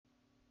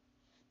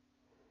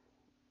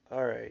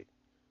All right,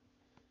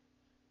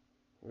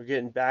 we're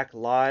getting back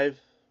live.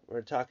 We're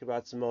going to talk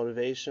about some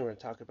motivation. We're going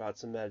to talk about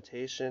some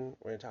meditation.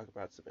 We're going to talk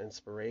about some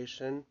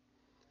inspiration.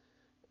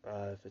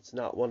 If it's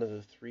not one of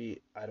the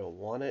three, I don't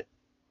want it.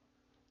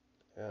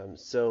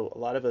 So a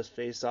lot of us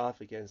face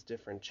off against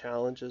different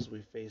challenges.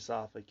 We face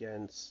off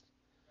against,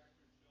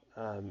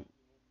 um,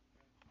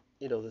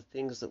 the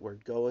things that we're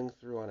going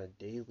through on a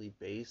daily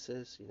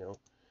basis.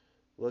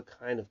 What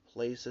kind of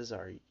places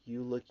are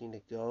you looking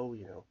to go?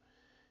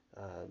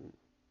 Um,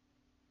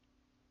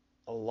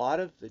 a lot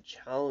of the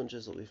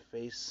challenges that we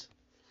face,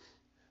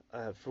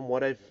 from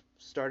what I've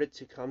started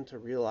to come to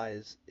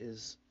realize,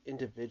 is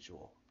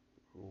individual.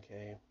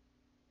 Okay.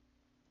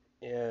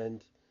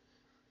 And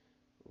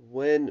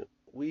when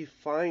we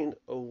find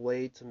a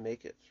way to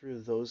make it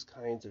through those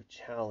kinds of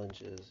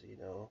challenges,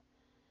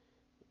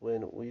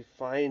 when we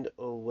find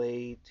a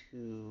way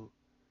to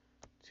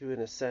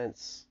in a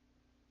sense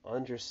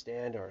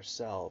understand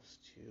ourselves,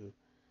 to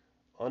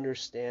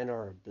understand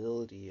our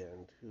ability,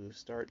 and to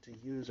start to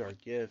use our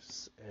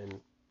gifts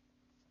and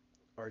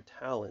our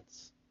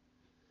talents,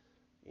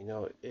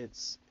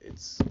 it's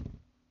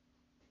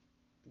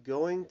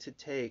going to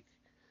take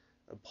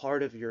a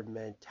part of your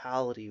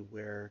mentality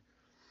where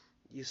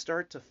you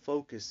start to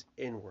focus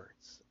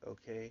inwards,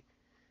 okay?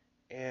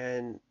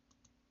 And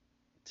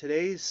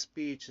today's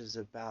speech is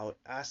about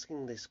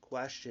asking this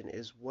question: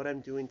 is what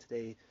I'm doing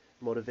today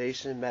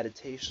motivation,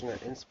 meditation, or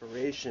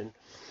inspiration?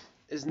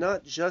 Is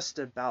not just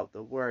about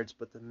the words,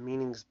 but the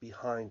meanings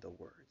behind the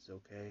words,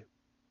 okay?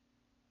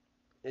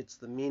 It's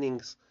the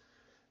meanings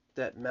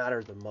that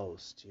matter the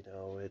most,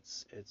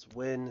 it's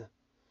when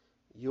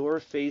you're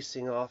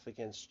facing off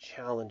against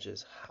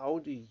challenges. How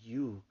do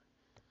you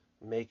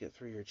make it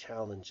through your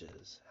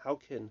challenges? How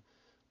can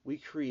we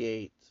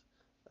create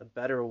a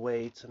better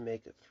way to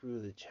make it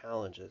through the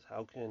challenges?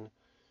 How can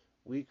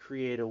we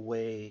create a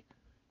way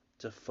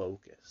to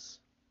focus?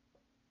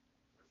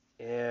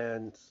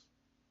 And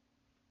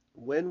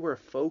when we're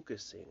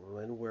focusing,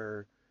 when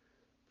we're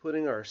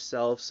putting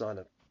ourselves on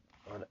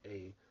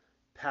a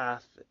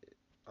path,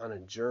 on a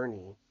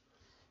journey,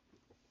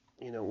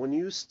 when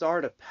you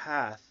start a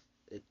path,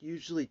 it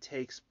usually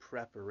takes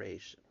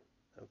preparation.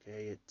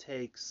 Okay, it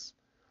takes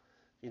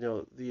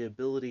the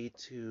ability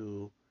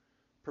to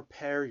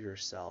prepare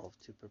yourself,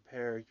 to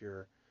prepare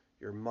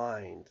your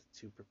mind,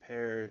 to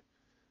prepare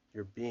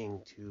your being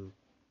to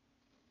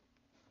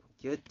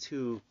get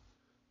to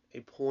a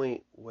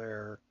point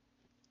where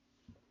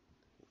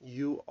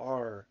you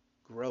are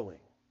growing,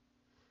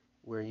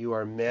 where you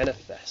are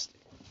manifesting,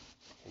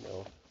 you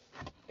know.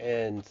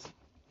 And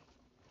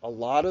a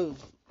lot of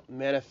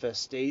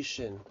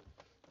manifestation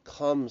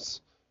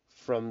comes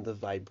from the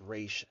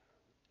vibration.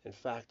 In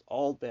fact,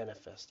 all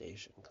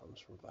manifestation comes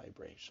from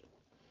vibration.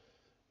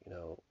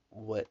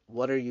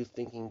 What are you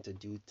thinking to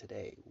do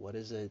today? What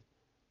is it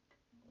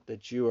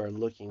that you are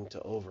looking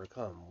to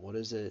overcome? What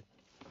is it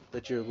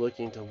that you're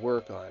looking to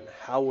work on?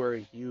 How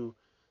are you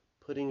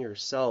putting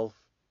yourself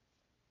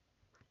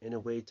in a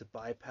way to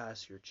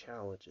bypass your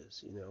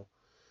challenges?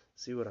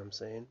 See what I'm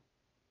saying?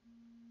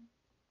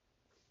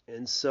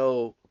 And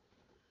so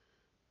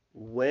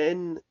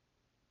when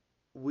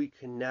we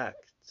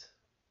connect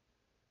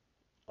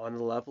on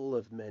a level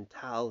of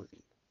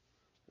mentality,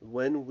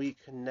 when we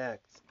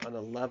connect on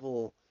a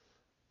level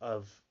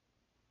of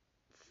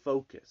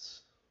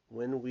focus,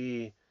 when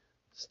we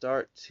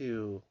start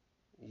to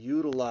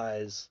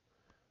utilize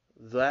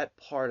that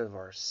part of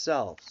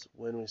ourselves,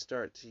 when we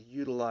start to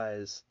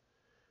utilize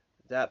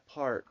that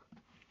part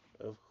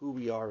of who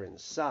we are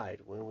inside,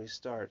 when we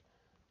start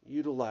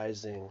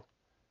utilizing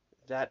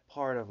that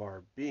part of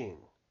our being,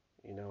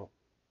 you know,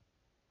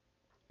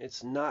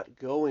 it's not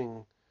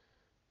going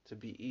to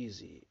be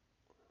easy.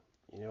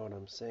 You know what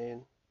I'm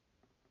saying?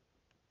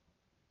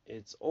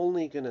 It's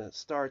only going to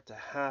start to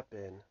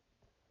happen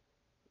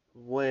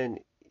when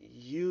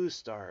you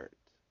start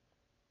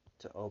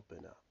to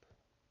open up.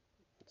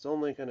 It's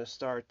only going to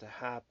start to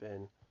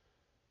happen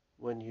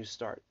when you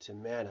start to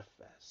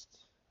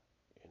manifest.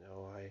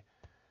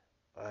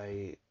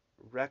 I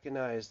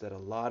recognize that a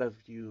lot of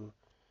you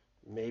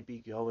may be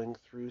going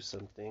through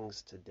some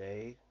things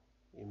today.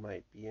 You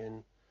might be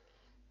in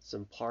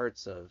some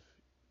parts of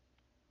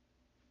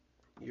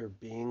your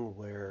being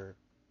where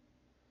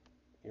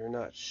you're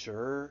not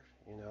sure,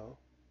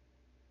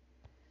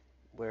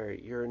 where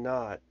you're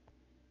not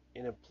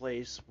in a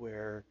place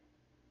where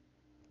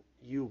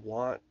you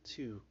want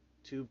to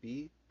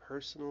be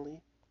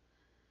personally.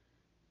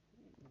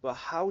 But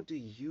how do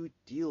you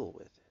deal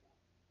with it?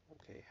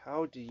 Okay,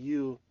 how do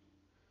you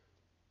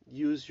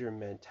use your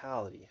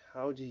mentality?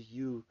 How do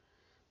you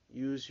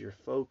use your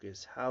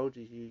focus? How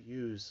do you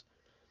use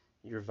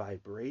your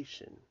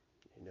vibration?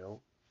 You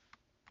know,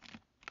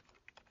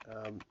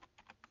 um,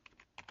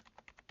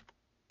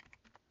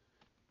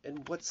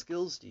 and what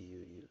skills do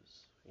you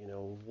use?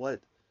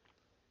 What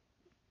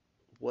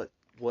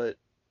what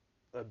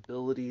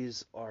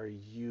abilities are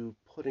you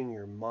putting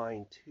your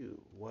mind to?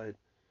 What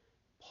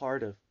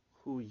part of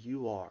who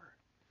you are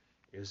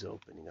is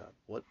opening up?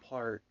 What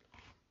part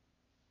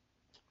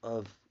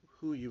of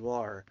who you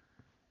are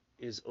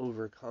is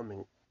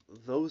overcoming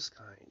those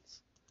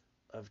kinds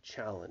of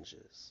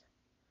challenges.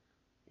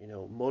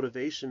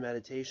 Motivation,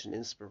 meditation,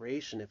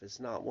 inspiration, if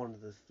it's not one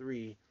of the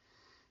three,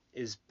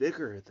 is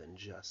bigger than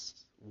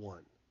just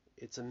one.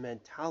 It's a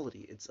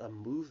mentality, it's a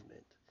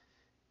movement.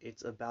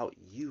 It's about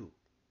you.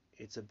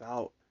 It's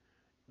about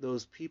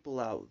those people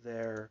out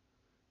there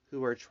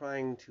who are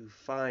trying to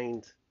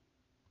find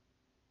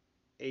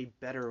a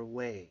better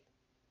way,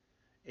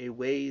 a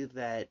way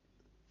that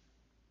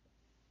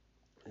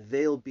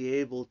they'll be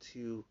able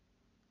to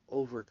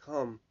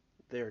overcome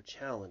their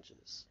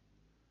challenges,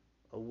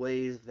 a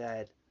way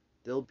that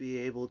they'll be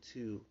able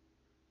to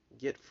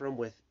get from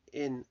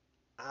within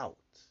out.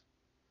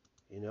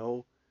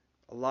 A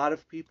lot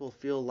of people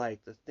feel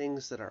like the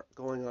things that are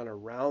going on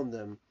around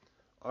them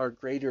are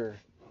greater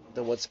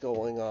than what's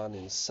going on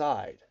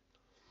inside.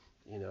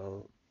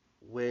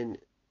 When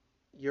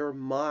your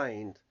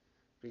mind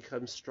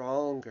becomes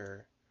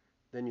stronger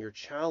than your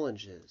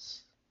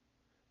challenges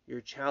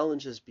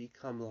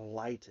become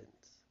lightened.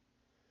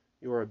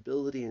 Your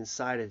ability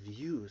inside of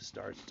you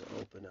starts to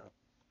open up.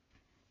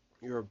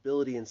 Your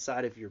ability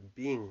inside of your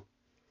being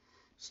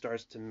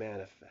starts to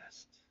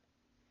manifest.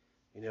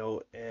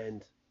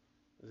 And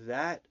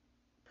that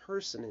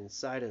person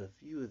inside of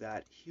you,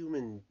 that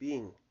human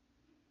being,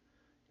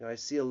 I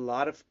see a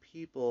lot of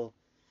people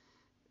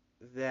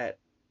that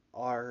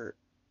are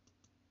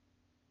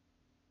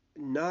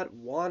not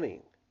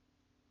wanting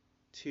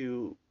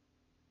to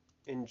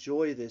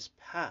enjoy this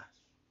path.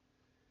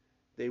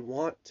 They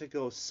want to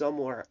go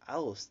somewhere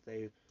else.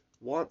 They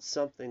want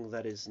something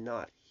that is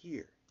not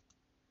here,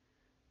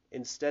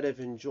 instead of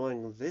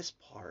enjoying this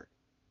part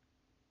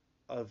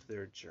of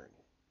their journey.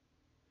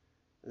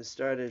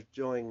 Instead of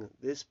enjoying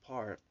this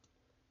part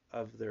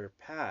of their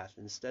path,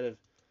 instead of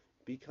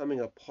becoming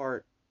a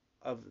part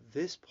of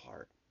this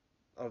part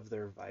of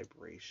their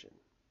vibration.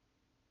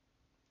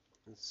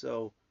 And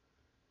so,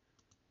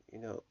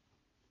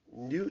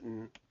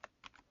 Newton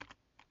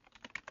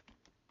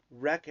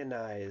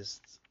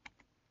recognized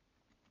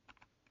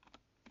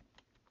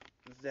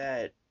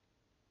that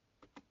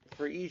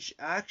for each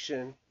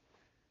action,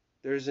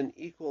 there's an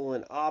equal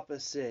and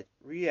opposite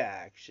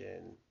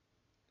reaction.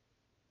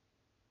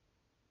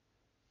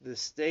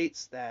 This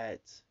states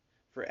that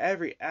for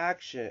every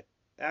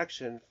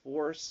action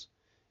force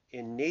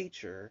in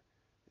nature,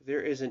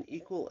 there is an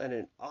equal and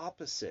an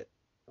opposite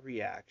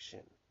reaction.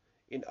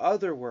 In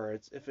other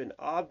words, if an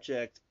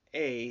object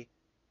A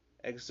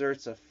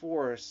exerts a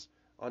force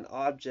on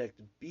object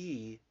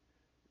B,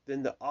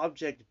 then the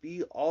object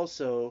B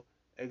also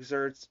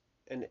exerts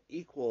an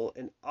equal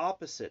and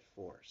opposite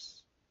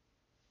force.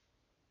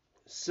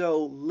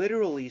 So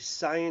literally,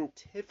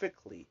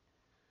 scientifically,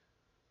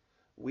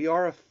 we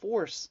are a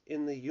force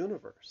in the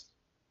universe,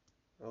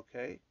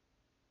 okay?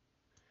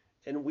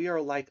 And we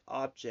are like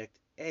object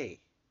A.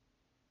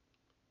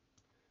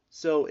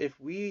 So if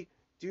we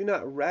do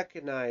not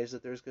recognize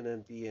that there's going to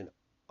be an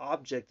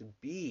object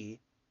B,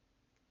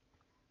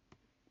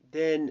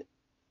 then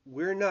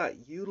we're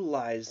not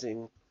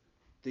utilizing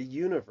the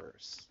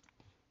universe.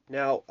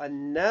 Now,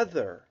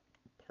 another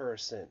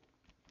person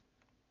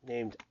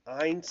named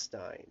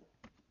Einstein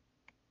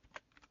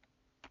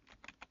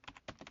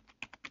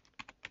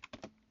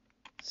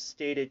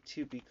stated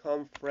to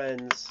become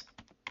friends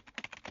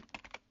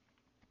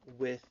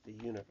with the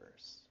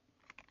universe.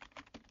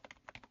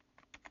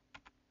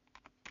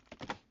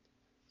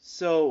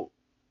 So,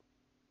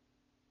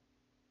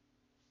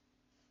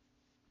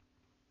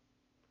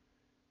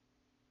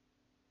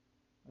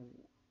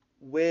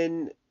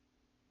 when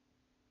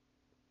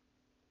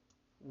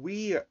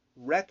we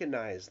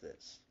recognize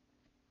this,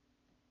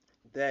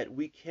 that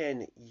we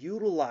can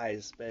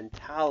utilize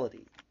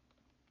mentality,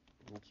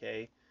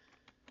 okay,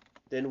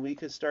 then we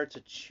could start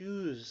to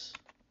choose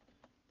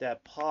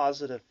that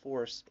positive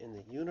force in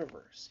the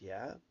universe,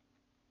 yeah?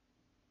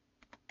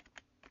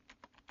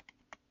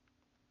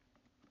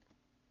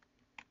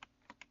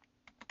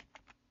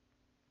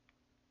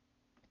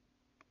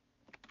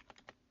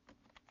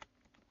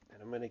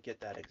 And I'm going to get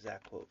that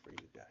exact quote for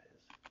you guys.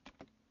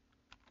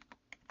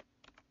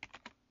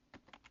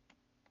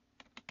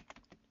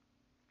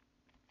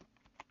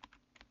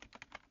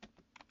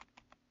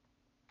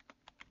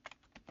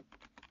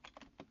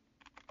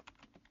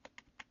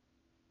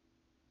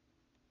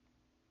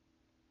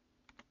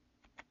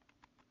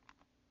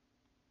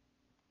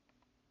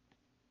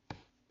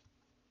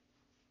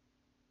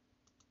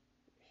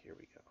 Here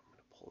we go. I'm going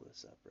to pull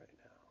this up right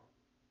now.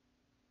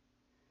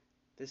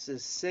 This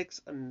is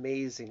 6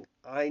 amazing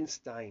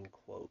Einstein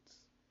quotes.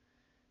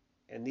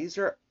 And these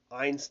are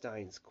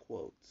Einstein's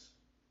quotes.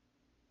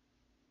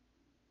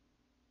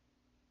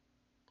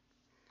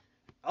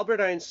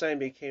 Albert Einstein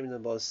became the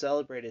most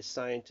celebrated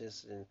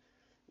scientist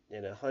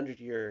in 100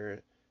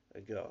 years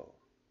ago,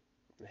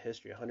 in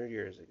history, 100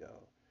 years ago.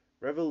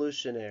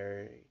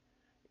 Revolutionary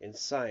in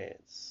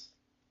science.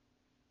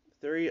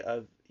 Theory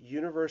of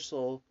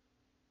universal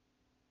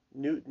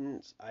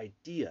Newton's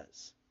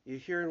ideas. You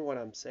hearing what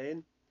I'm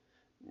saying?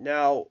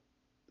 Now,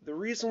 the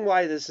reason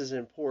why this is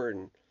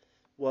important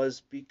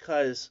was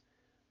because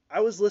I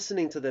was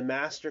listening to the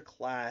master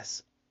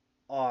class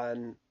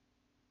on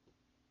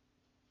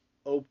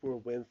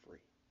Oprah Winfrey,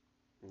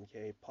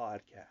 okay,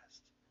 podcast.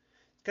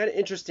 It's kind of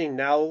interesting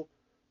now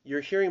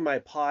you're hearing my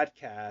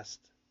podcast,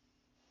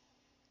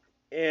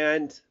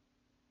 and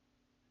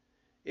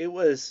it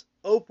was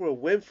Oprah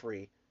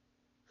Winfrey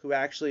who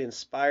actually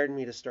inspired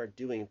me to start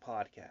doing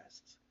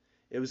podcasts.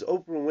 It was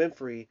Oprah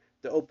Winfrey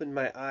that opened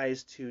my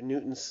eyes to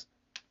Newton's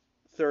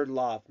third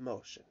law of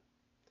motion.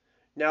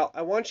 Now,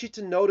 I want you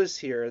to notice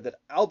here that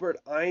Albert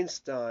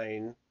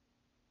Einstein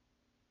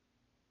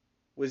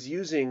was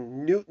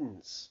using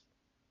Newton's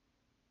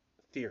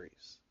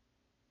theories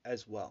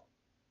as well.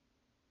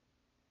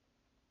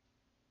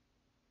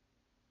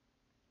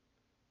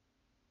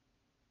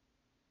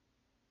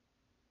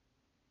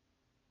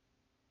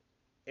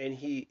 And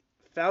he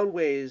found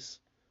ways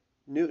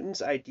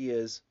Newton's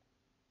ideas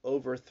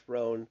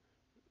overthrown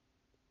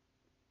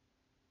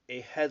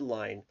a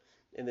headline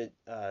in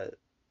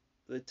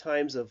the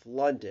Times of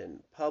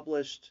London,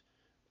 published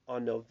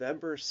on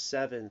November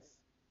 7th,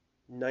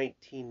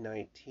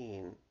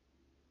 1919.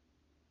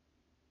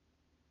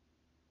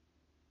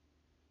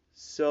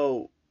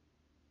 So,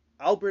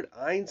 Albert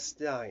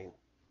Einstein,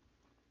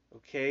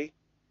 okay,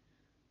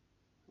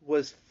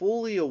 was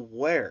fully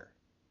aware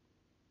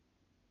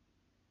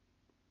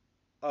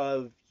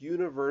of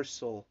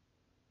universal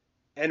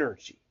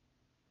energy.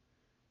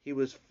 He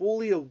was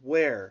fully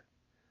aware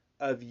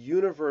of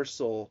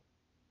universal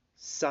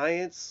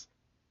science,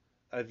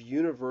 of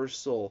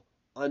universal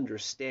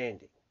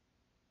understanding.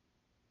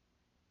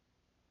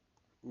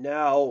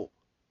 Now,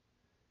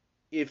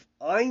 if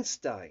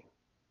Einstein,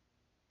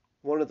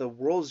 one of the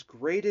world's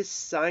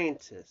greatest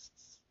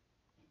scientists,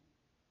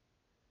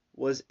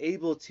 was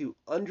able to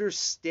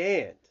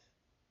understand,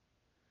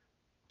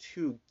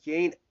 to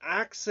gain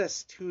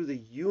access to the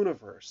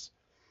universe,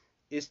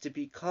 is to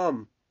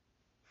become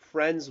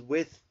friends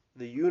with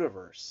the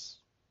universe,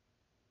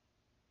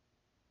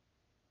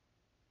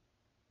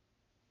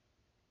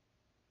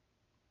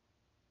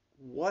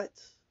 what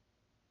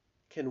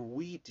can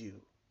we do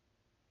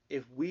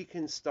if we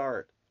can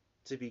start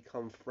to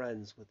become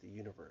friends with the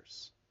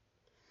universe?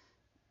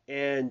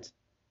 And,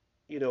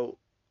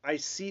 I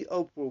see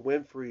Oprah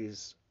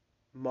Winfrey's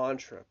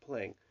mantra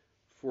playing.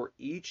 For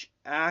each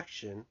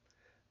action,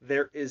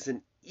 there is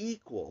an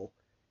equal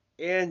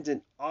and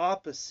an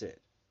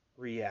opposite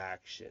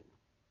reaction.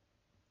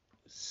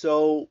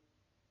 So,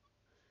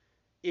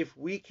 if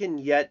we can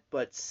yet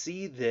but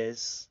see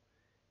this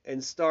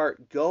and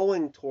start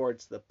going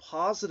towards the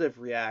positive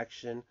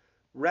reaction,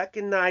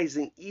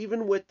 recognizing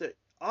even with the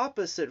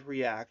opposite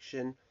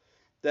reaction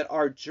that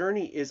our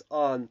journey is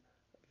on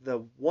the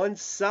one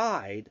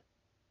side,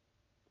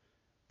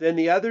 then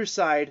the other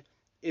side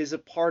is a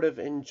part of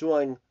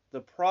enjoying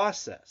the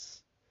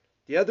process.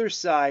 The other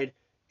side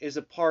is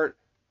a part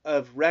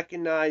of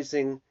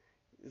recognizing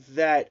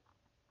that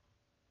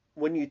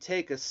when you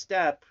take a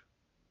step,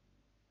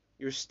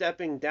 you're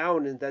stepping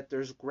down and that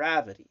there's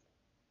gravity.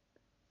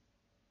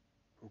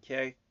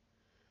 Okay?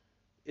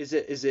 Is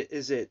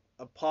it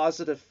a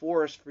positive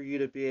force for you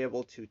to be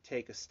able to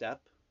take a step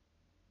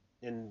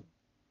in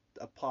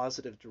a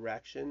positive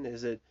direction?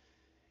 Is it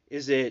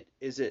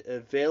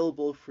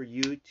available for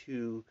you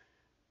to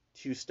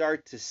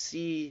start to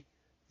see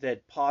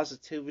that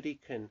positivity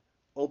can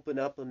open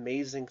up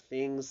amazing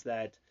things,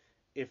 that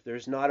if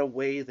there's not a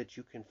way that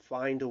you can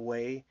find a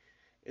way?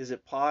 Is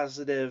it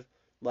positive,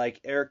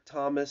 like Eric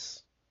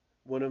Thomas,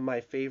 one of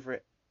my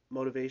favorite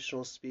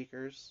motivational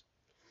speakers,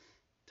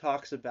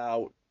 talks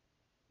about,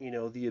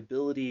 the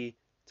ability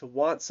to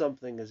want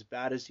something as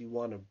bad as you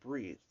want to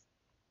breathe.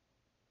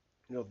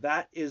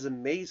 That is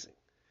amazing.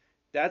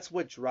 That's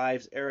what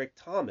drives Eric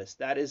Thomas.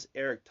 That is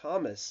Eric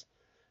Thomas.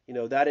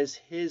 That is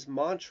his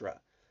mantra.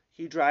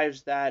 He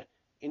drives that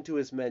into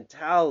his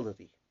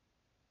mentality.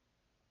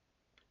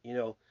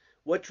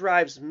 What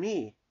drives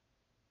me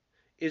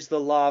is the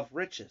law of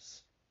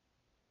riches.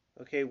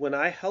 Okay, when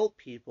I help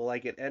people, I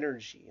get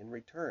energy in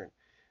return.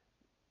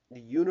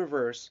 The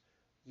universe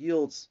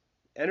yields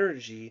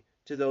energy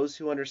to those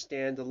who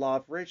understand the law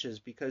of riches,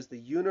 because the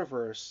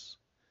universe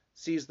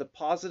sees the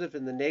positive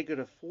and the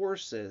negative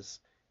forces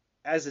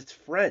as its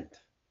friend.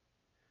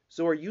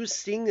 So are you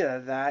seeing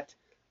that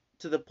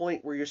to the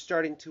point where you're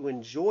starting to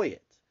enjoy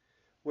it,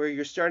 where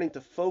you're starting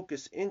to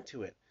focus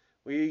into it,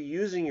 where you're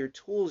using your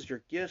tools,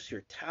 your gifts,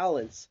 your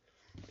talents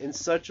in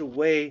such a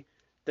way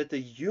that the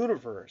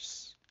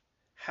universe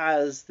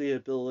has the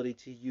ability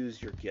to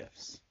use your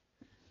gifts,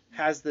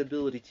 has the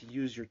ability to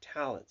use your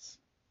talents?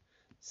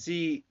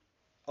 See,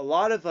 a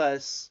lot of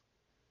us,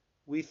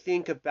 we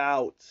think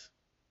about,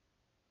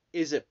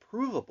 is it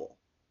provable?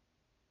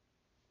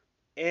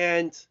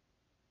 And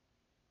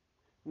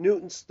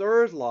Newton's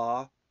third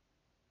law,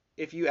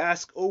 if you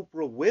ask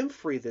Oprah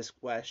Winfrey this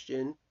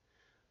question,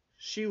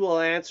 she will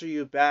answer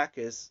you back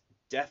as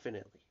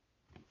definitely.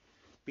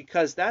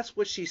 Because that's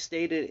what she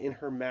stated in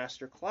her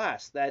master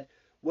class, that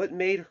what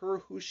made her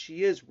who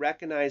she is,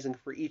 recognizing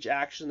for each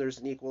action there's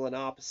an equal and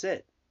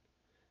opposite.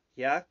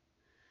 Yeah?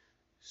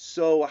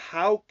 So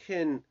how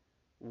can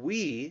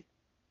we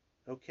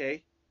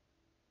Okay?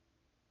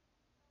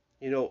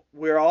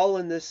 We're all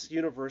in this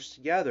universe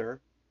together,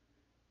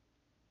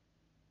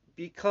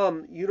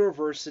 become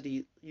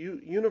universally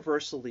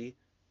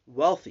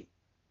wealthy.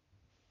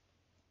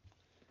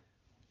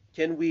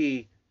 Can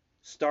we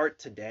start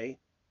today?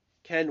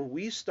 Can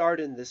we start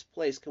in this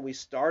place? Can we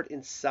start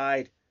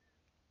inside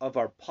of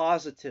our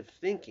positive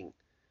thinking?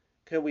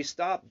 Can we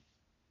stop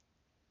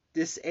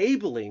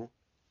disabling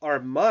our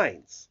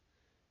minds?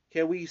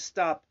 Can we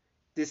stop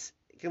this?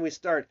 Can we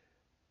start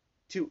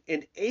to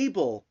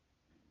enable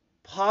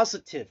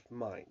positive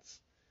minds,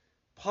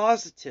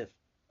 positive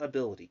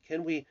ability?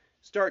 Can we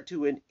start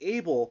to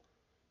enable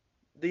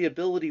the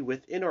ability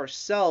within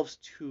ourselves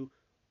to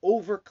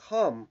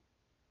overcome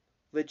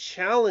the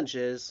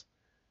challenges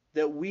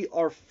that we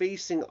are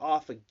facing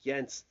off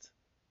against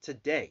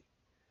today?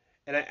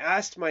 And I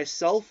asked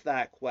myself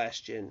that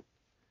question.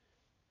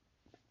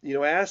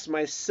 I asked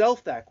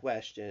myself that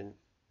question,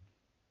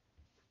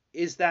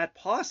 is that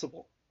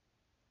possible?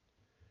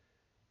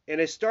 And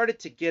I started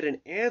to get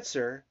an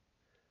answer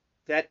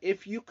that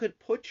if you could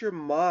put your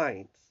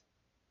mind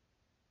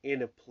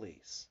in a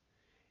place,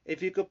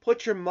 if you could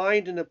put your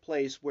mind in a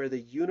place where the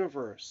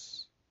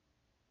universe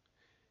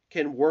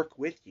can work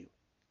with you,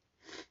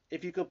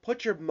 if you could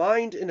put your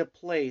mind in a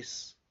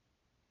place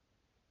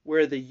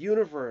where the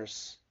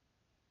universe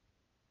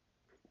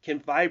can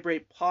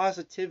vibrate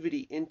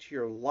positivity into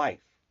your life,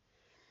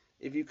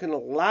 if you can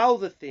allow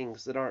the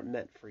things that aren't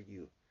meant for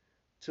you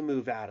to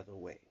move out of the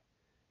way,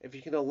 if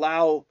you can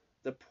allow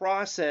the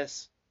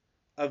process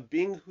of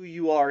being who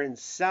you are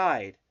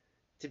inside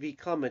to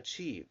become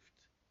achieved,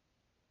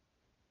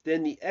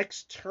 then the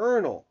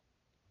external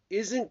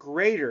isn't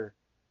greater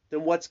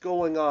than what's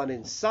going on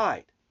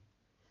inside.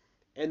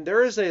 And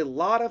there is a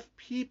lot of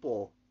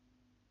people,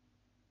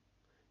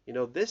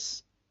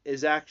 this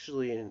is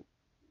actually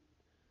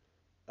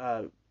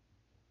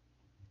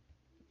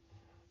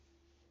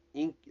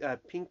in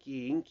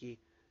Pinky Inky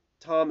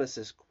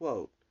Thomas's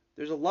quote.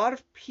 There's a lot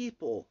of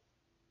people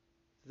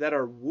that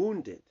are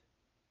wounded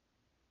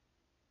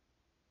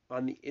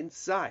on the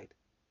inside.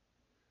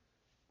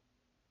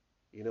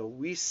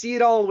 We see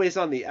it always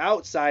on the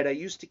outside. I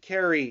used to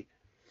carry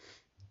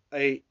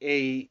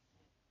a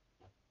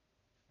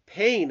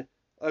pain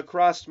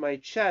across my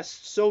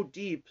chest so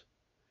deep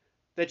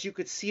that you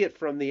could see it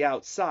from the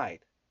outside.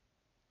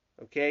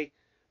 Okay?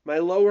 My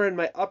lower and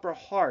my upper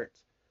heart,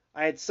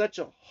 I had such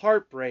a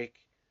heartbreak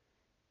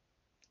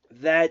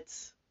that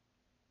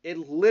it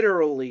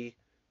literally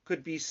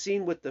could be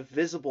seen with the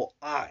visible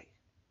eye.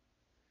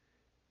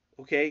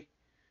 Okay?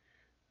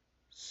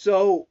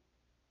 So,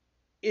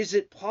 is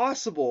it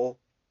possible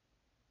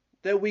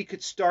that we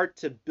could start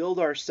to build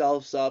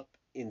ourselves up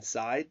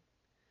inside?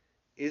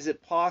 Is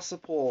it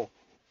possible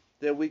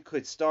that we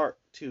could start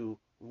to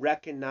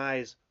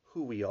recognize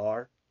who we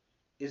are?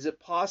 Is it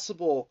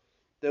possible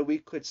that we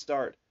could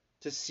start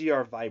to see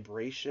our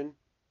vibration,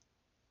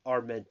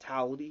 our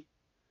mentality?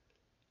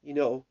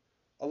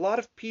 A lot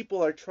of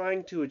people are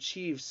trying to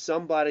achieve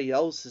somebody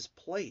else's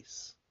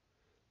place.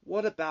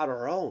 What about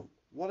our own?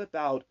 What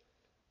about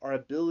our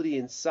ability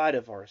inside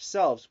of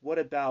ourselves? What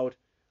about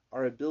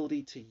our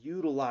ability to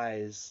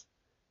utilize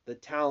the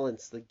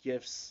talents, the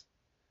gifts,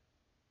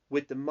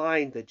 with the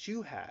mind that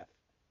you have,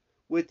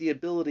 with the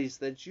abilities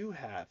that you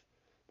have,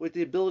 with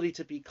the ability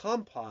to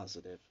become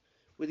positive,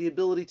 with the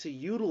ability to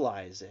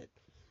utilize it?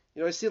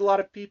 I see a lot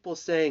of people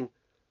saying,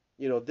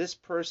 this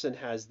person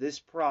has this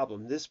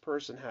problem, this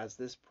person has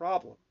this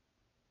problem.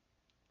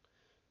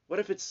 What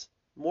if it's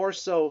more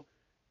so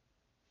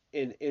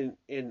in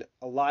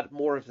a lot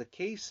more of the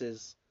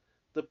cases,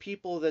 the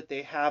people that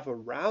they have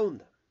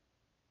around them,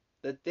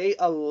 that they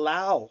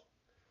allow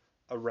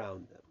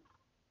around them?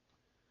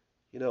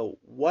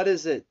 What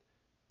does it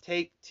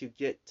take to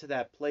get to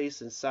that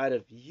place inside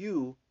of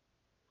you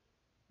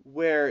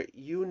where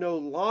you no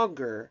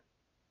longer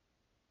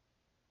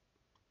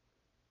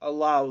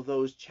allow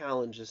those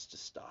challenges to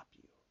stop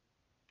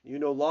you? You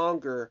no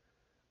longer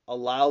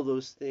allow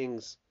those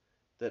things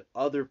that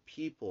other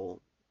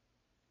people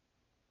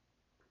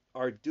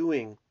are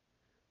doing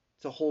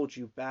to hold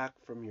you back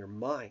from your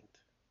mind.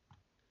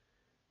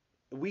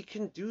 We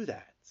can do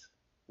that.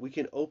 We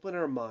can open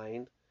our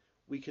mind,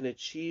 we can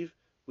achieve,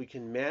 we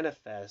can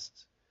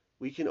manifest,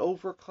 we can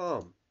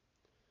overcome,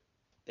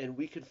 and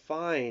we can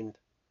find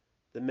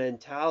the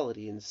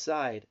mentality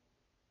inside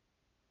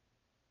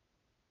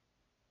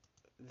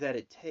that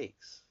it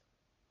takes.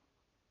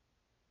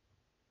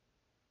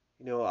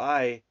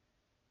 I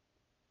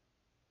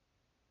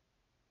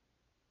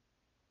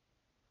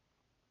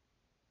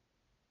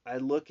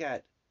look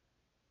at,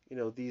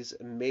 these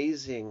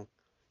amazing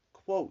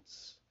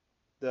quotes.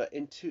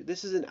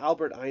 This is an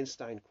Albert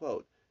Einstein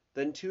quote.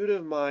 The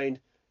intuitive mind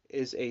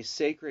is a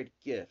sacred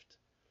gift,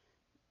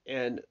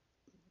 and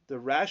the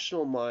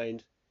rational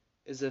mind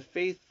is a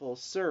faithful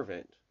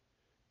servant.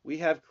 We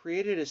have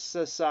created a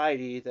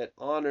society that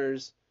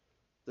honors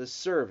the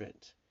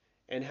servant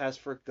and has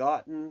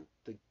forgotten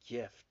the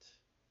gift.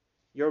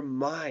 Your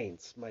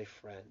minds, my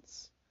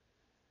friends.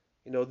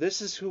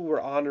 This is who we're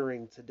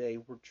honoring today.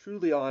 We're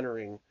truly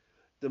honoring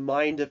the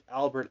mind of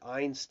Albert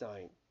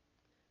Einstein.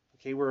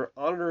 Okay, we're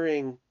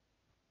honoring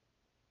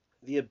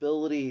the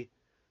ability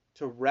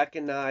to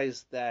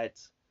recognize that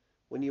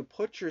when you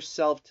put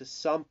yourself to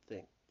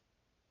something,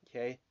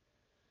 okay,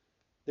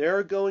 there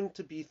are going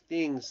to be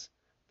things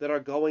that are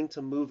going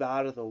to move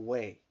out of the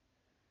way.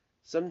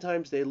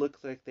 Sometimes they look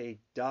like they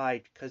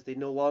died because they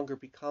no longer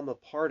become a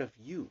part of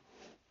you.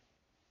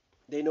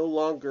 They no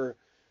longer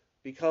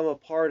become a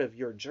part of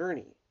your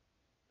journey.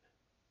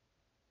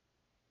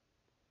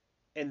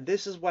 And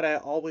this is what I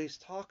always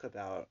talk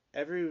about.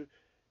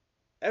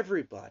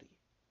 Everybody.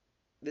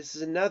 This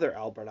is another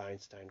Albert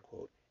Einstein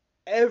quote.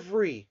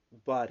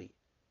 Everybody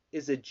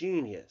is a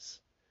genius.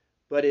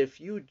 But if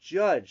you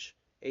judge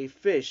a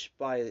fish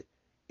by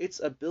its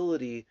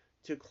ability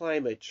to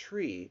climb a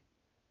tree,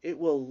 it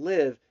will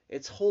live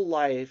its whole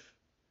life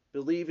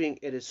believing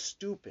it is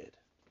stupid.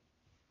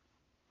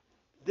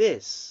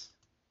 This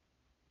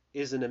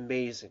is an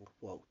amazing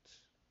quote.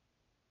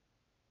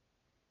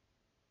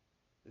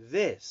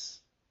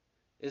 This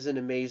is an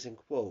amazing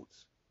quote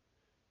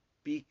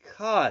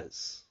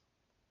because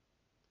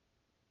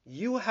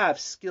you have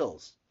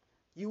skills,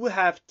 you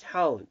have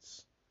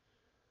talents,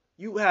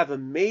 you have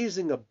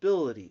amazing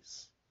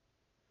abilities.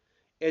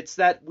 It's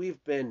that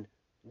we've been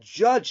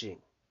judging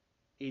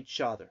each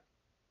other.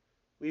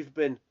 We've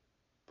been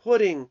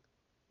putting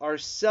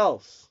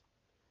ourselves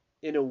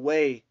in a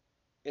way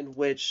in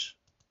which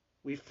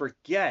we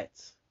forget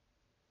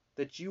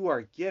that you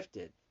are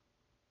gifted,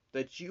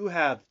 that you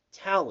have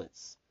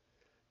talents,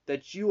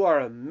 that you are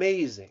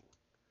amazing,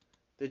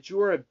 that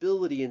your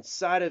ability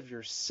inside of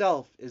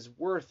yourself is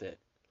worth it,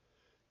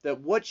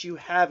 that what you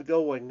have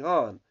going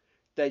on,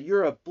 that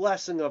you're a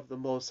blessing of the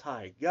Most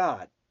High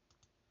God,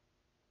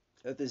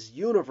 that this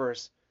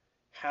universe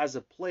has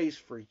a place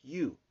for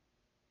you.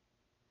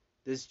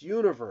 This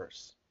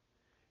universe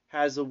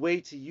has a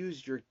way to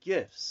use your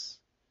gifts,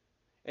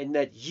 and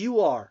that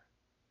you are,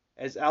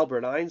 as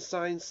Albert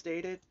Einstein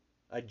stated,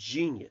 a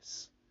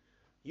genius.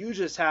 You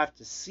just have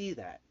to see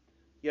that.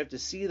 You have to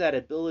see that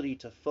ability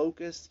to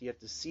focus. You have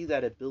to see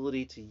that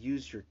ability to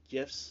use your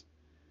gifts,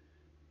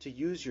 to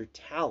use your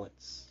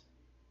talents,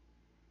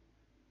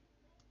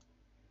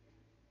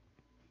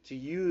 to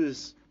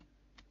use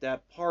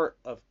that part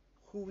of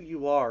who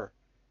you are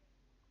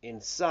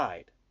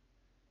inside,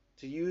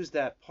 to use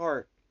that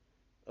part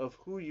of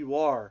who you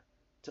are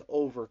to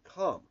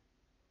overcome.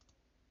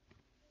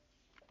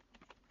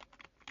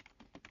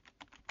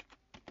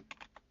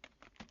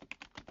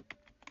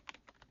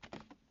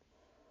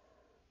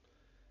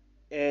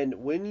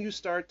 And when you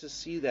start to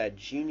see that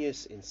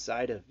genius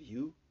inside of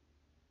you,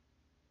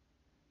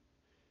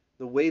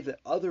 the way that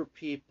other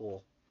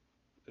people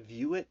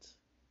view it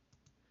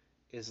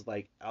is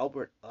like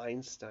Albert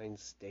Einstein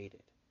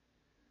stated.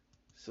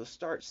 So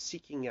start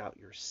seeking out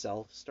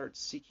yourself, start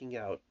seeking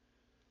out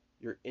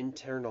your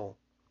internal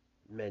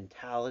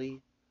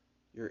mentality,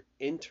 your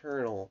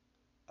internal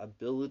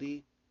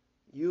ability,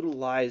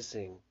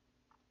 utilizing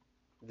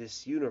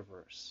this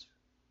universe.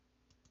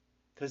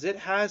 Because it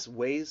has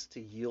ways to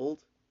yield.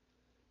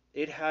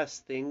 It has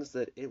things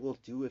that it will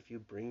do if you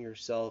bring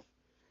yourself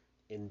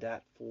in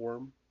that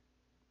form,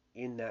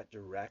 in that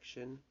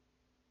direction,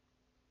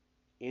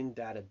 in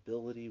that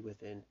ability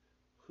within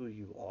who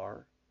you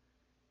are,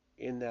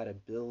 in that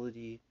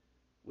ability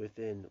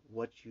within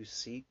what you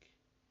seek.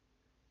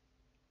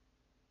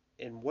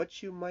 And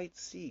what you might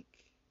seek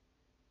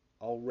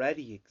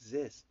already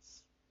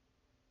exists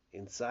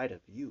inside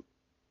of you.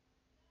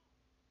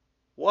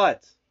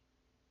 What?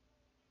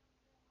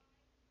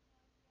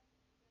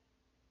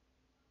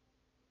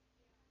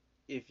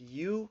 If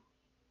you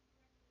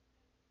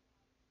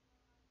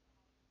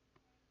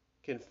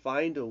can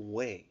find a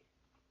way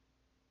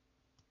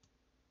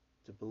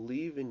to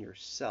believe in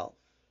yourself,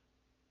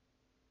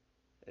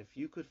 if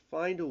you could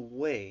find a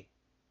way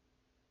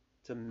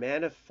to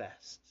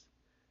manifest,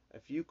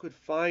 if you could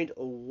find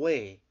a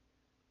way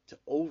to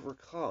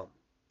overcome,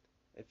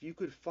 if you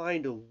could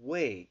find a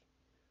way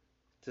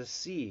to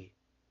see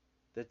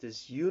that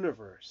this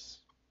universe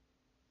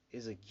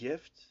is a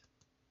gift,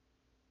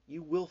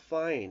 you will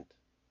find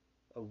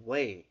a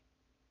way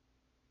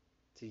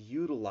to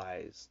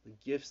utilize the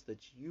gifts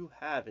that you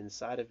have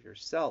inside of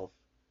yourself.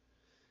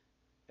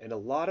 And a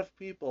lot of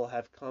people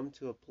have come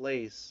to a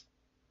place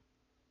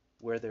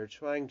where they're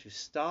trying to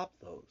stop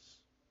those.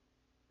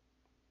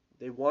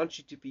 They want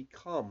you to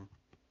become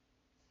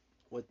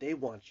what they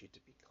want you to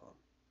become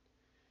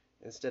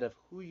instead of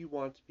who you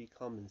want to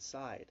become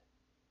inside.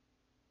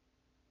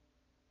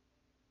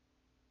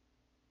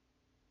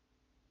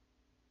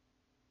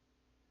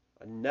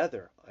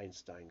 Another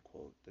Einstein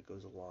quote that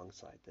goes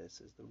alongside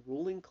this is the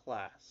ruling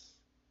class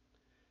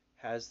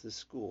has the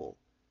school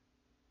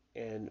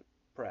and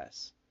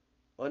press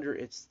under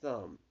its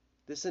thumb.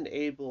 This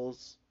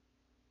enables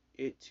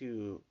it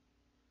to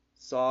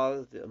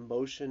saw the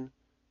emotion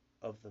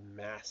of the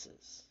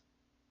masses.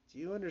 Do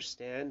you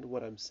understand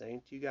what I'm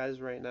saying to you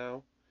guys right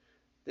now?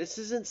 This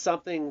isn't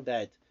something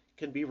that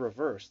can be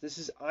reversed. This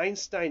is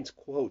Einstein's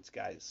quotes,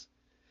 guys.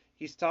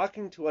 He's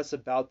talking to us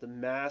about the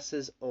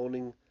masses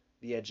owning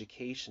the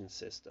education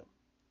system,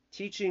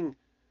 teaching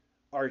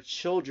our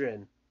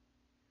children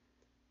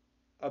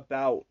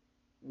about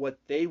what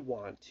they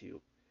want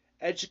to,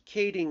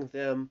 educating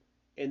them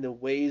in the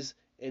ways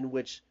in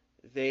which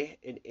they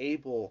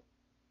enable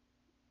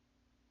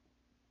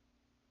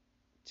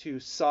to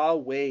saw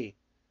away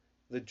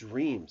the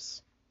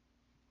dreams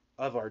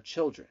of our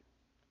children,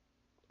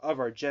 of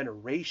our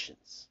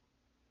generations,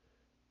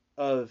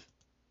 of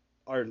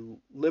our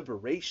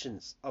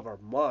liberations of our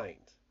mind.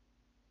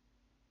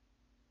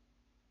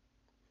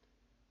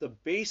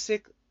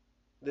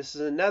 This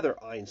is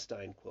another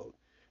Einstein quote.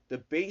 The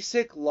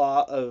basic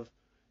law of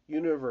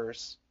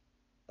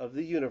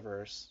the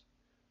universe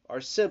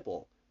are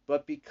simple,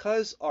 but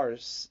because our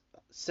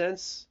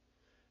senses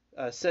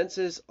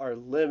are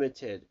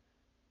limited,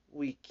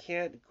 we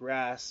can't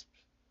grasp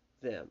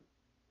them.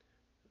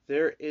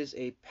 There is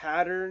a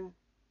pattern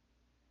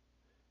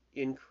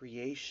in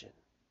creation.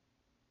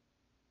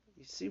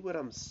 You see what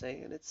I'm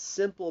saying? It's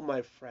simple,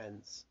 my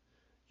friends.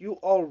 You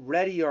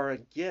already are a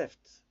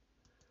gift.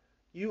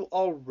 You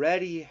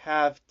already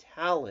have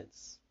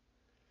talents.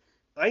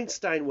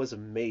 Einstein was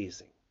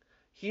amazing.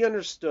 He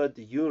understood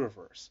the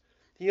universe.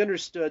 He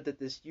understood that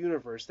this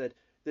universe, that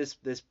this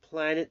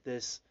planet,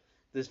 this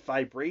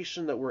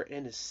vibration that we're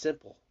in is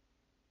simple.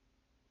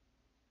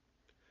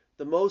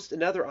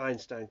 Another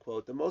Einstein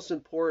quote, the most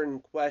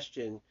important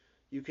question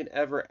you can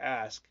ever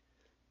ask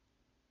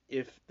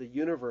if the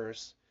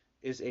universe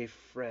is a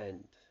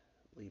friendly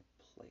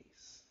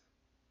place.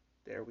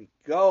 There we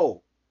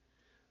go.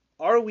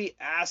 Are we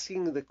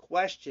asking the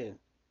question?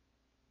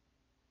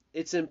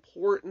 It's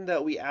important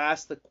that we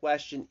ask the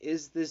question,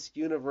 is this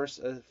universe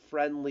a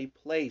friendly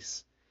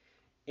place?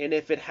 And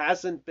if it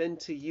hasn't been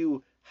to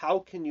you, how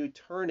can you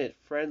turn it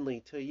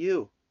friendly to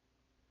you?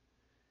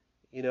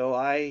 You know,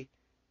 I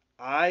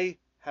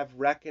have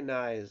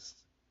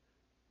recognized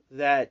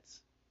that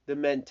the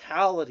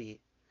mentality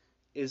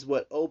is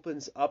what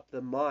opens up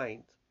the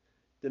mind.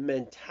 The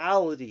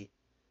mentality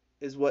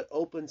is what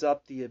opens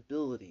up the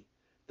ability.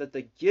 That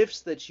the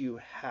gifts that you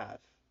have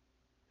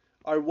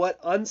are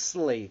what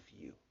unslave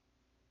you.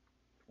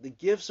 The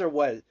gifts are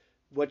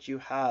what you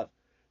have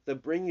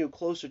that bring you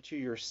closer to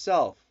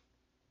yourself.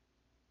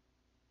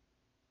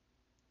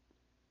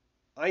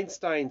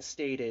 Einstein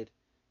stated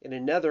in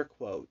another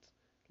quote,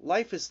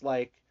 life is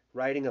like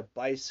riding a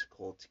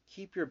bicycle. To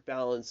keep your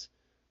balance,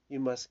 you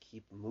must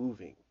keep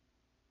moving.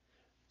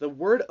 The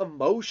word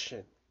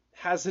emotion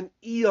has an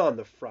E on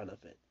the front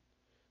of it.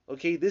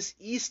 Okay, this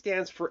E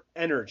stands for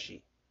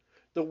energy.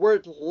 The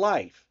word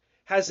life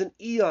has an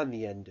E on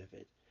the end of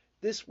it.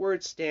 This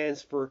word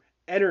stands for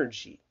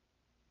energy.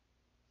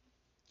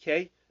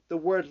 Okay, the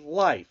word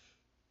life.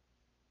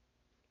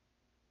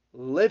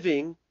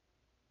 Living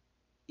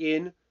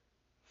in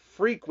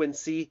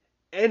frequency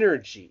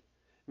energy,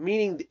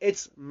 meaning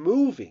it's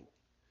moving.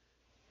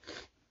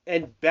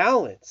 And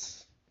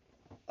balance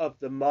of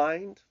the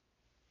mind,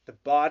 the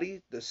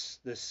body, the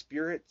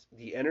spirit,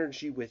 the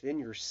energy within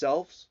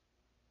yourselves,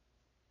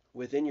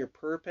 within your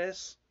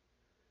purpose,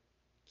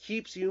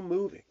 keeps you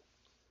moving,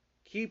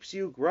 keeps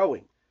you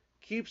growing,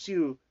 keeps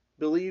you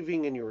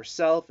believing in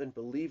yourself and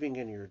believing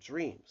in your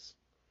dreams.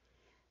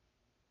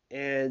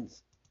 And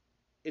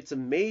it's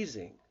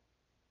amazing.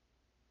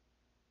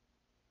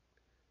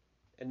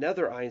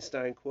 Another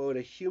Einstein quote,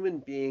 a human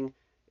being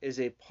is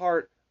a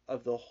part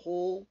of the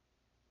whole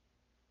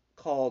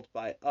called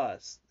by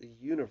us the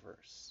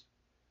universe,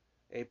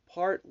 a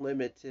part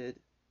limited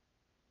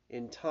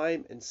in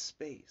time and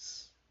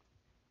space.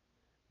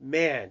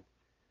 Man,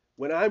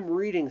 when I'm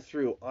reading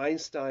through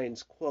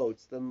Einstein's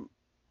quotes,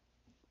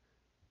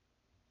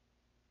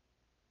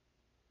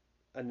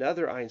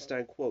 another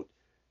Einstein quote,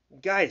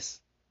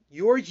 guys,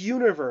 your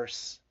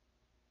universe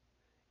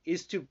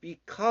is to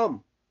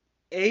become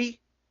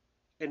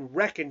and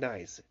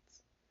recognize it,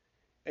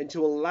 and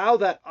to allow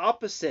that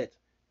opposite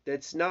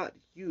that's not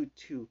you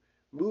to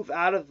move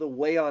out of the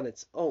way on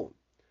its own.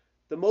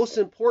 The most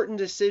important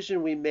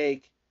decision we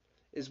make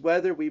is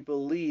whether we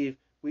believe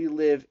we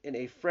live in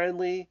a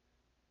friendly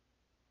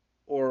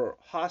or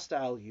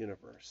hostile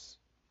universe.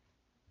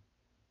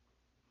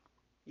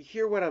 You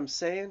hear what I'm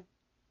saying?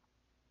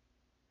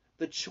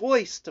 The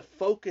choice to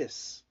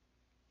focus,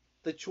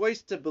 the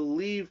choice to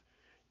believe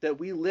that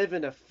we live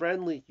in a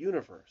friendly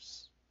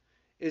universe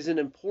is an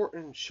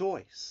important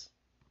choice.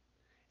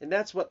 And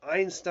that's what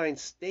Einstein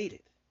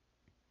stated.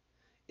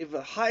 If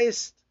the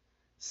highest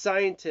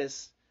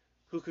scientist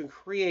who can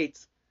create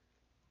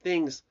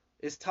things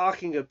is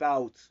talking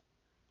about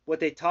what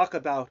they talk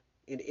about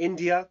in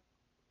India,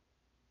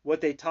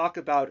 what they talk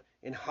about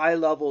in high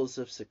levels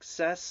of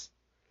success,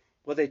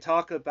 what they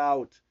talk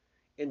about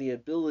in the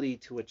ability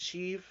to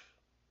achieve,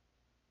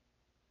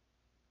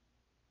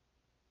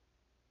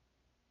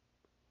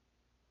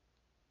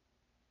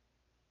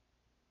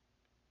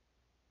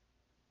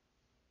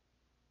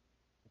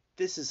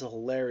 this is a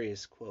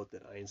hilarious quote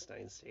that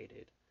Einstein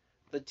stated.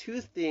 The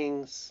two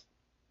things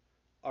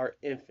are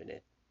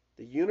infinite,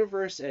 the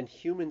universe and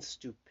human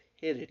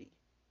stupidity.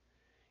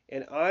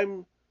 And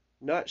I'm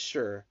not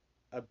sure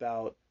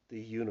about the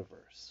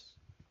universe.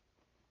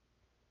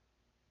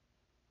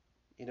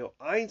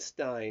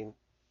 Einstein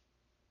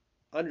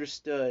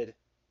understood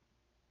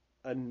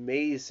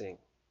amazing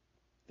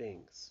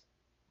things.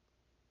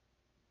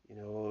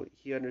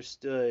 He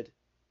understood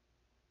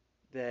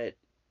that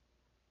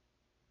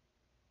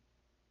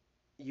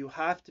you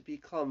have to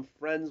become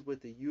friends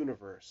with the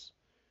universe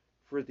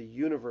for the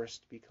universe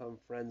to become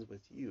friends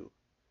with you.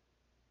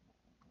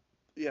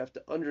 You have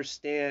to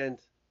understand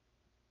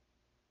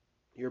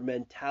your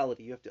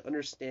mentality. You have to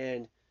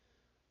understand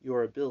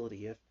your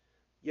ability.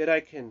 Yet I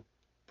can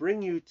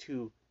bring you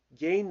to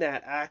gain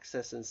that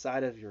access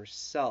inside of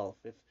yourself.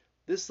 If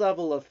this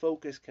level of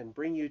focus can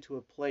bring you to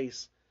a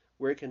place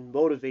where it can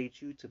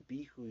motivate you to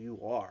be who you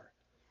are,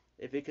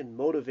 if it can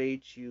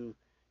motivate you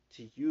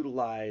to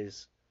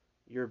utilize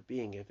your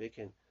being, if it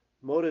can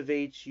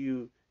motivate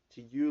you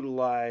to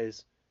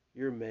utilize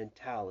your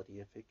mentality,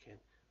 if it can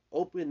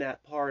open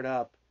that part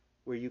up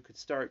where you could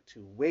start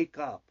to wake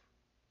up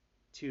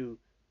to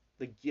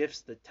the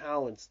gifts, the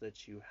talents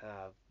that you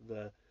have,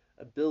 the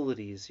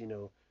abilities,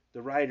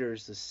 the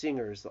writers, the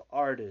singers, the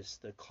artists,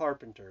 the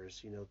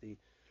carpenters,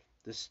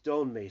 the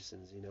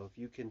stonemasons, if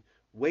you can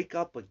wake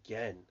up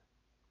again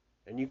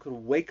and you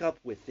can wake up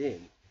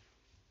within,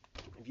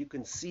 if you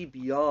can see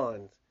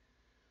beyond,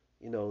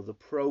 the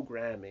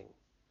programming,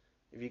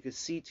 if you could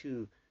see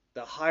to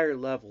the higher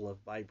level of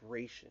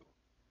vibration,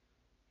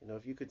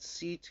 if you could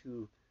see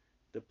to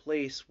the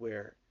place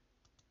where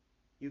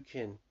you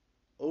can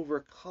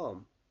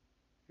overcome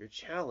your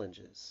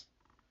challenges,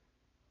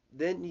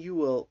 then you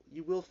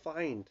will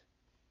find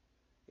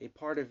a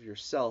part of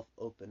yourself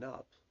open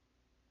up.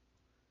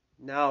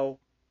 Now,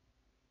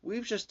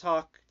 we've just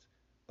talked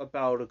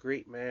about a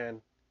great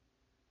man,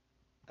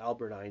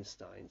 Albert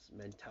Einstein's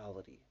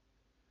mentality.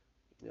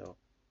 You know,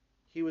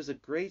 he was a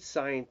great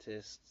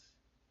scientist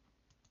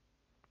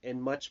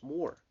and much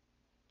more.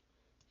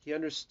 He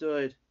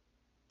understood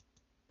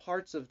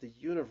parts of the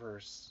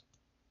universe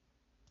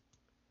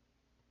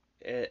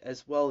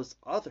as well as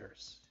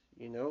others,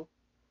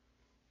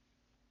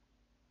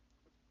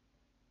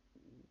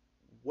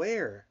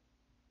 Where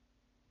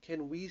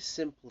can we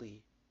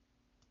simply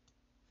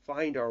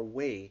find our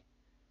way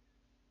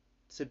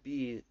to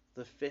be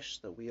the fish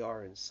that we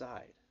are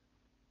inside?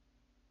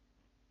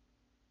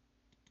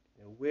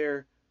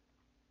 Where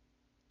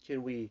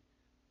can we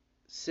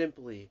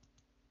simply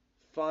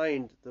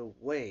find the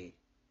way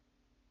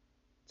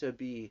to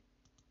be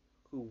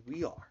who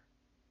we are?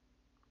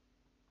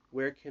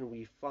 Where can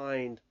we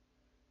find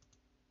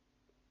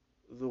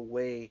the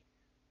way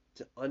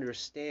to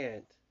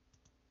understand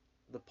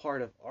the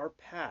part of our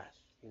path,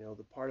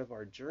 the part of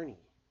our journey?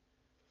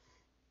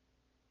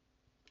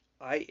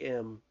 I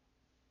am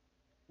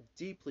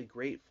deeply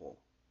grateful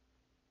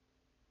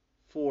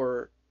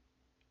for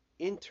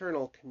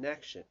internal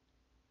connection,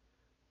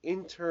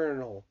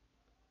 internal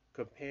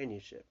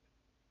companionship,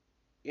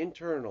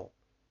 internal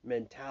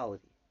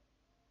mentality.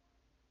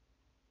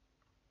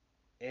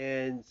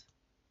 And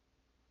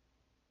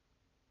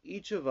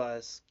each of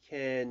us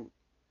can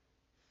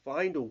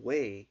find a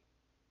way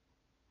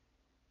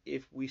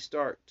if we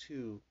start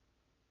to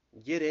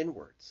get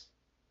inwards,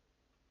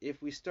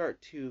 if we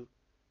start to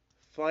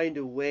find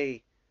a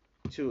way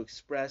to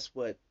express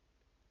what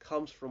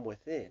comes from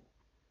within,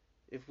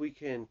 if we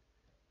can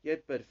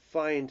yet but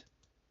find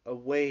a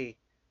way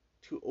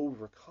to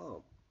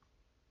overcome.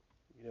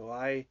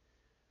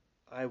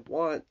 I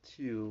want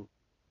to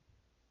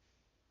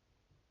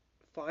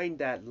find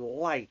that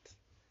light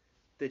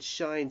that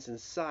shines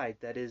inside,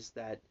 that is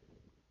that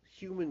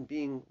human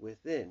being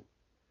within,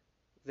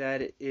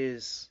 that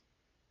is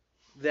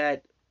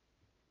that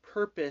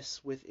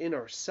purpose within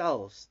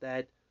ourselves,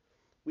 that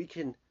we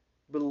can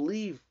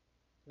believe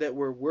that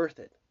we're worth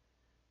it,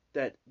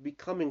 that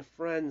becoming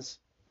friends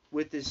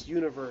with this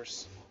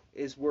universe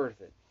is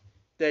worth it,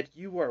 that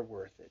you are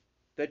worth it,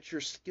 that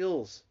your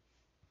skills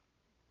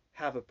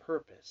have a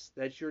purpose,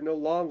 that you're no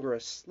longer a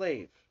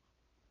slave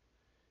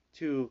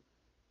to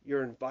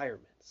your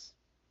environments,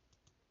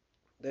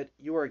 that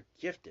you are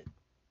gifted.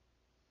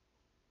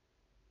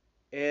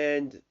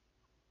 And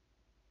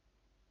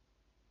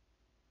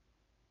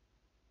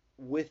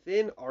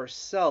within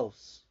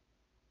ourselves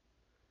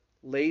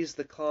lays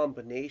the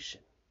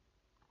combination.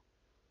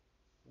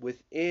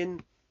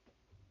 Within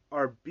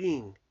our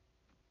being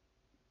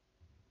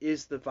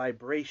is the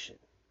vibration.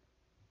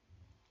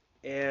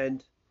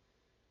 And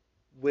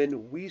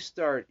when we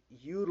start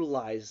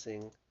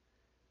utilizing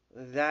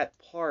that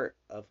part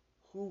of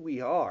who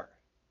we are,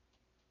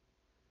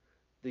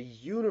 the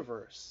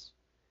universe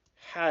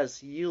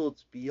has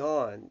yields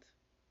beyond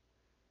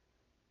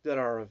that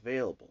are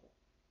available.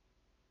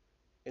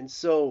 And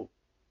so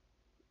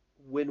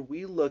when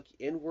we look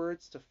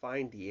inwards to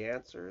find the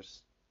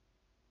answers,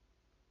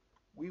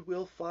 we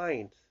will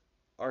find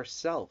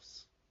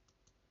ourselves.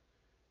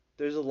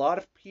 There's a lot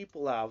of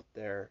people out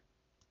there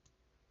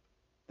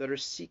that are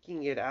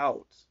seeking it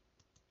out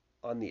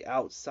on the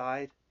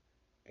outside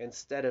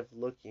instead of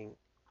looking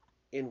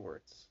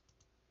inwards.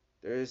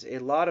 There's a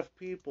lot of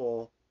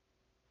people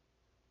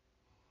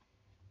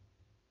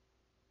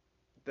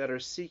that are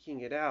seeking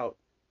it out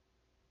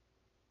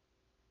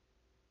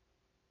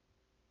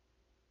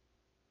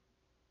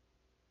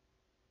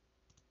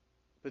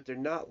but they're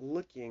not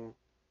looking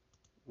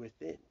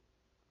within.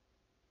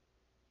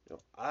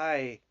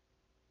 I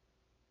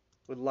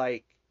would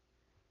like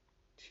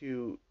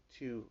to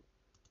to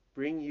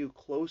bring you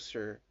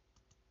closer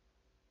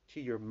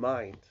to your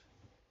mind.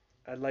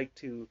 I'd like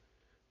to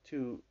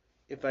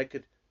if I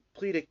could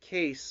plead a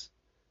case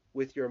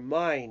with your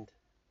mind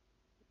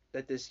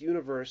that this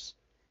universe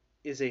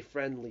is a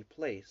friendly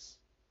place,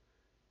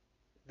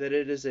 that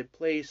it is a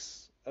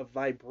place of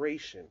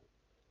vibration,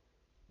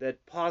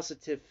 that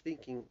positive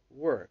thinking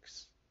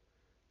works,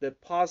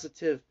 that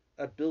positive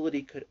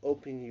ability could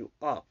open you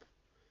up.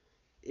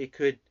 It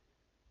could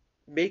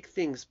make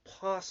things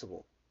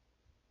possible.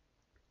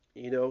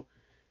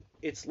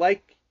 It's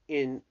like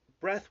in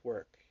breath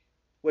work.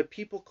 What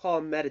people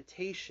call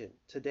meditation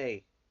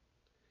today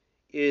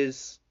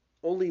is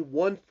only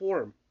one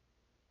form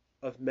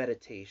of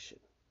meditation.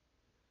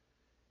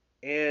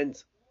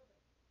 And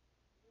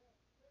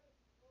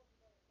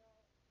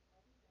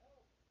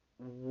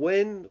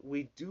when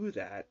we do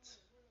that,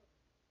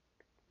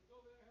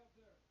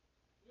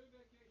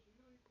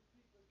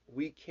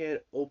 we can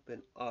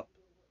open up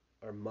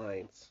our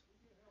minds.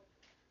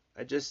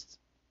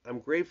 I'm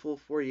grateful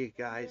for you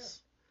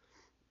guys.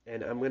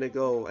 And I'm going to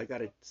go. I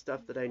got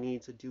stuff that I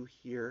need to do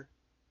here.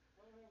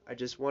 I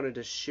just wanted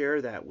to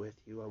share that with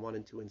you. I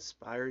wanted to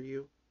inspire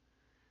you.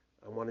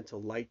 I wanted to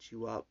light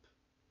you up.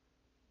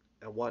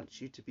 I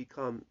want you to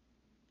become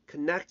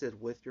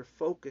connected with your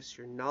focus,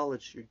 your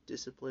knowledge, your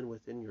discipline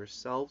within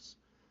yourselves.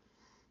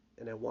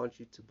 And I want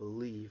you to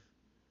believe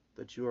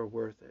that you are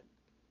worth it.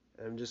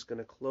 And I'm just going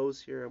to close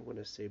here. I'm going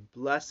to say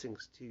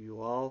blessings to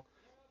you all.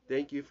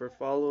 Thank you for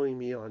following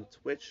me on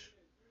Twitch.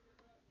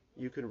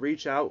 You can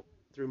reach out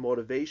through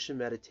motivation,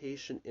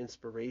 meditation,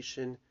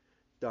 inspiration,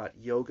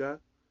 yoga.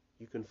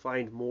 You can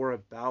find more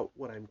about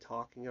what I'm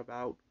talking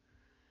about.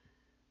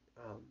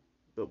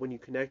 But when you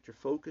connect your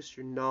focus,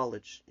 your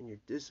knowledge, and your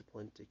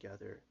discipline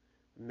together,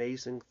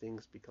 amazing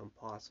things become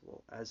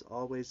possible. As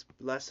always,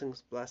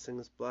 blessings,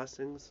 blessings,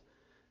 blessings,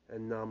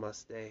 and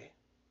namaste.